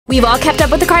We've all kept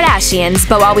up with the Kardashians,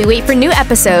 but while we wait for new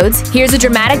episodes, here's a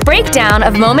dramatic breakdown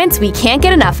of moments we can't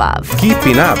get enough of.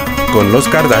 Keeping Up con Los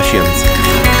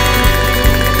Kardashians.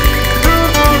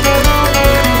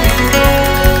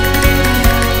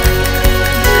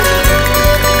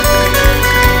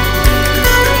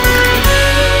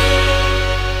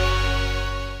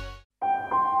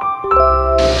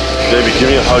 Baby, give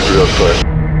me a hug real quick.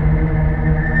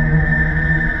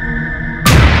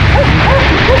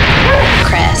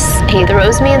 Chris, he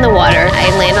throws me in the water. I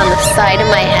land on the side of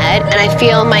my head, and I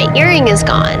feel my earring is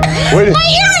gone. Wait a My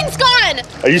earring's gone!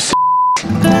 Are you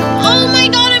Oh my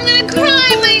god, I'm gonna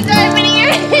cry! My diamond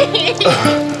earring!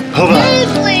 Hold on.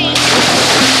 Seriously!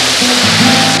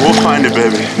 We'll find it,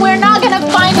 baby. We're not gonna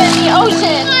find it in the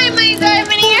ocean! Why my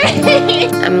diamond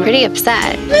earring? I'm pretty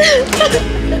upset.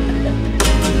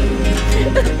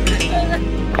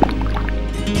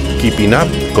 Keeping Up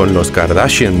con Los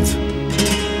Kardashians.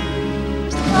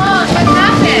 What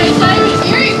happened? My diamond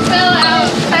earring fell out.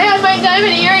 I had my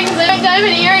diamond earrings and my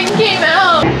diamond earring came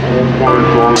out.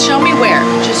 Show me where.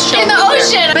 Just show me In the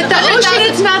ocean. But the ocean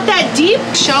is not that deep.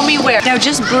 Show me where. Now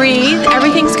just breathe.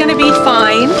 Everything's gonna be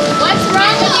fine. What's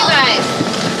wrong with you guys?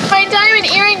 My diamond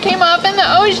earring came off in the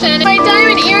ocean. My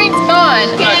diamond earring's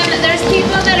gone. Kim, there's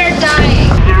people that are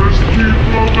dying.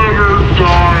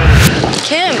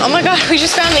 Kim, oh my god, we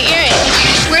just found the earring.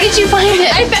 Where did you find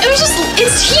it?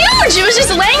 It's huge. It was just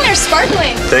laying there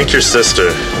sparkling. Thank your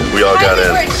sister. We all got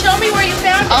in. Show me where you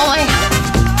found it. Oh my.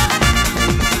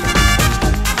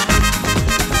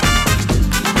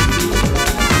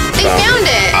 They found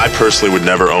it. I personally would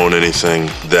never own anything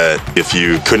that if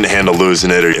you couldn't handle losing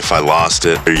it, or if I lost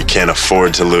it, or you can't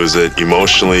afford to lose it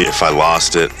emotionally, if I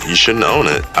lost it, you shouldn't own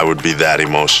it. I would be that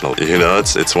emotional. You know,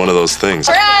 it's one of those things.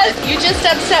 Brad, you just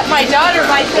upset my daughter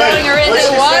by throwing her into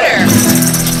the water.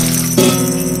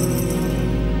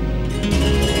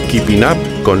 Keeping Up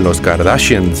con Los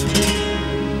Kardashians.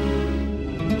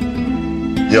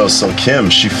 Yo, so Kim,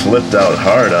 she flipped out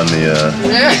hard on the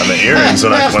earrings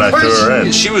when I threw her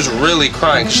in. She was really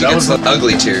crying. She gets the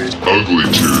ugly tears.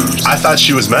 I thought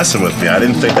she was messing with me. I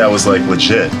didn't think that was like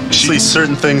legit. She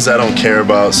certain things I don't care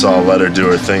about, so I'll let her do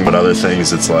her thing. But other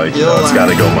things, it's like, you know, it's got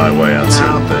to go my way on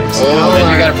certain things. Oh, then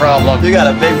you got a problem. You got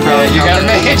a big problem. Yeah, you got a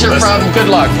major problem. Good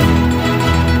luck.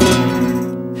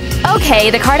 Okay,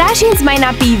 the Kardashians might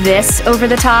not be this over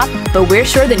the top, but we're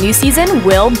sure the new season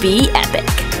will be epic.